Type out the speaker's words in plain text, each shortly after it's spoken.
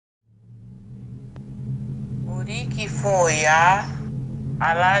Lurique Foia,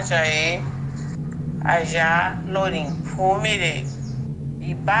 Alajae, Ajá Lorim, Fumire,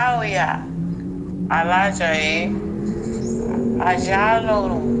 Ibaoia, Alajae, Ajá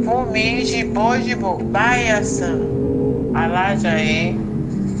Lorum, Fumige, Bojibo, Baiaçã, Alajae,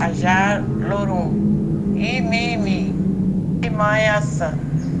 Ajá Lorum, Imimi, Imaiaçã,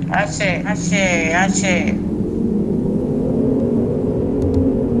 Axé, Axé, Axé.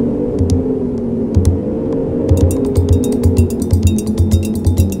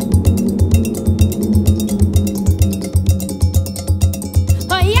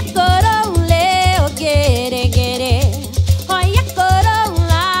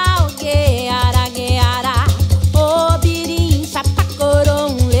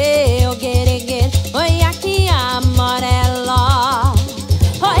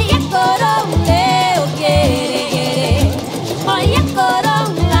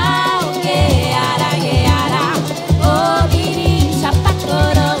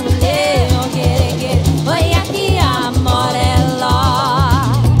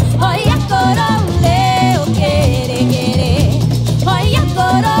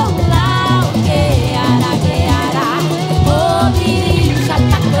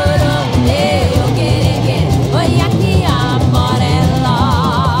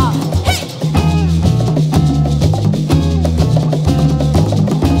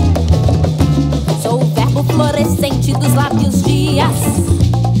 Dos lábios dias,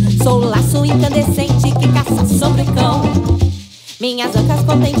 sou laço incandescente que caça sobre o cão. Minhas ancas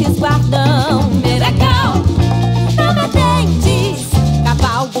contentes guardam merecão. Não me dentes,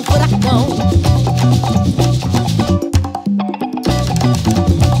 cavalgo furacão.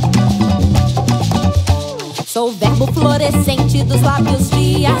 Sou verbo florescente dos lábios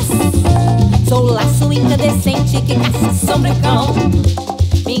dias, sou laço incandescente que caça sobre o cão.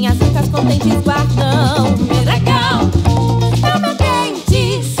 Minhas ancas contentes guardam merecão. Não me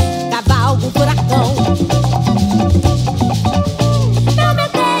dentes, cavalgo furacão. Não me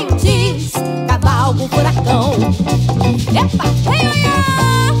dentes, cavalgo furacão. Epa, ei, oi,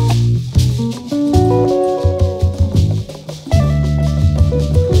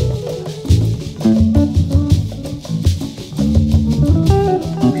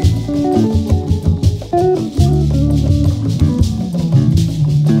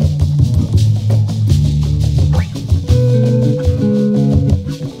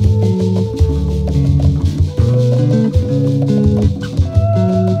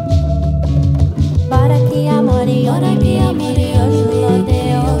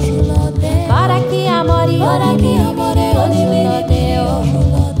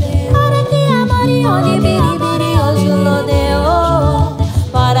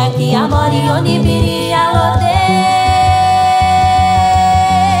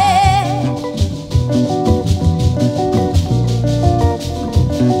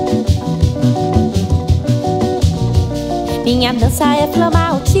 minha dança é flama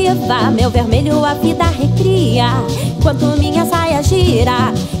altiva, meu vermelho a vida recria. Enquanto minha saia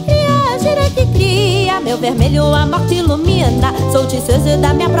gira, cria, gira que cria. Meu vermelho a morte ilumina, sou tisseuse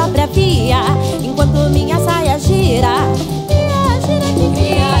da minha própria via. Enquanto minha saia gira,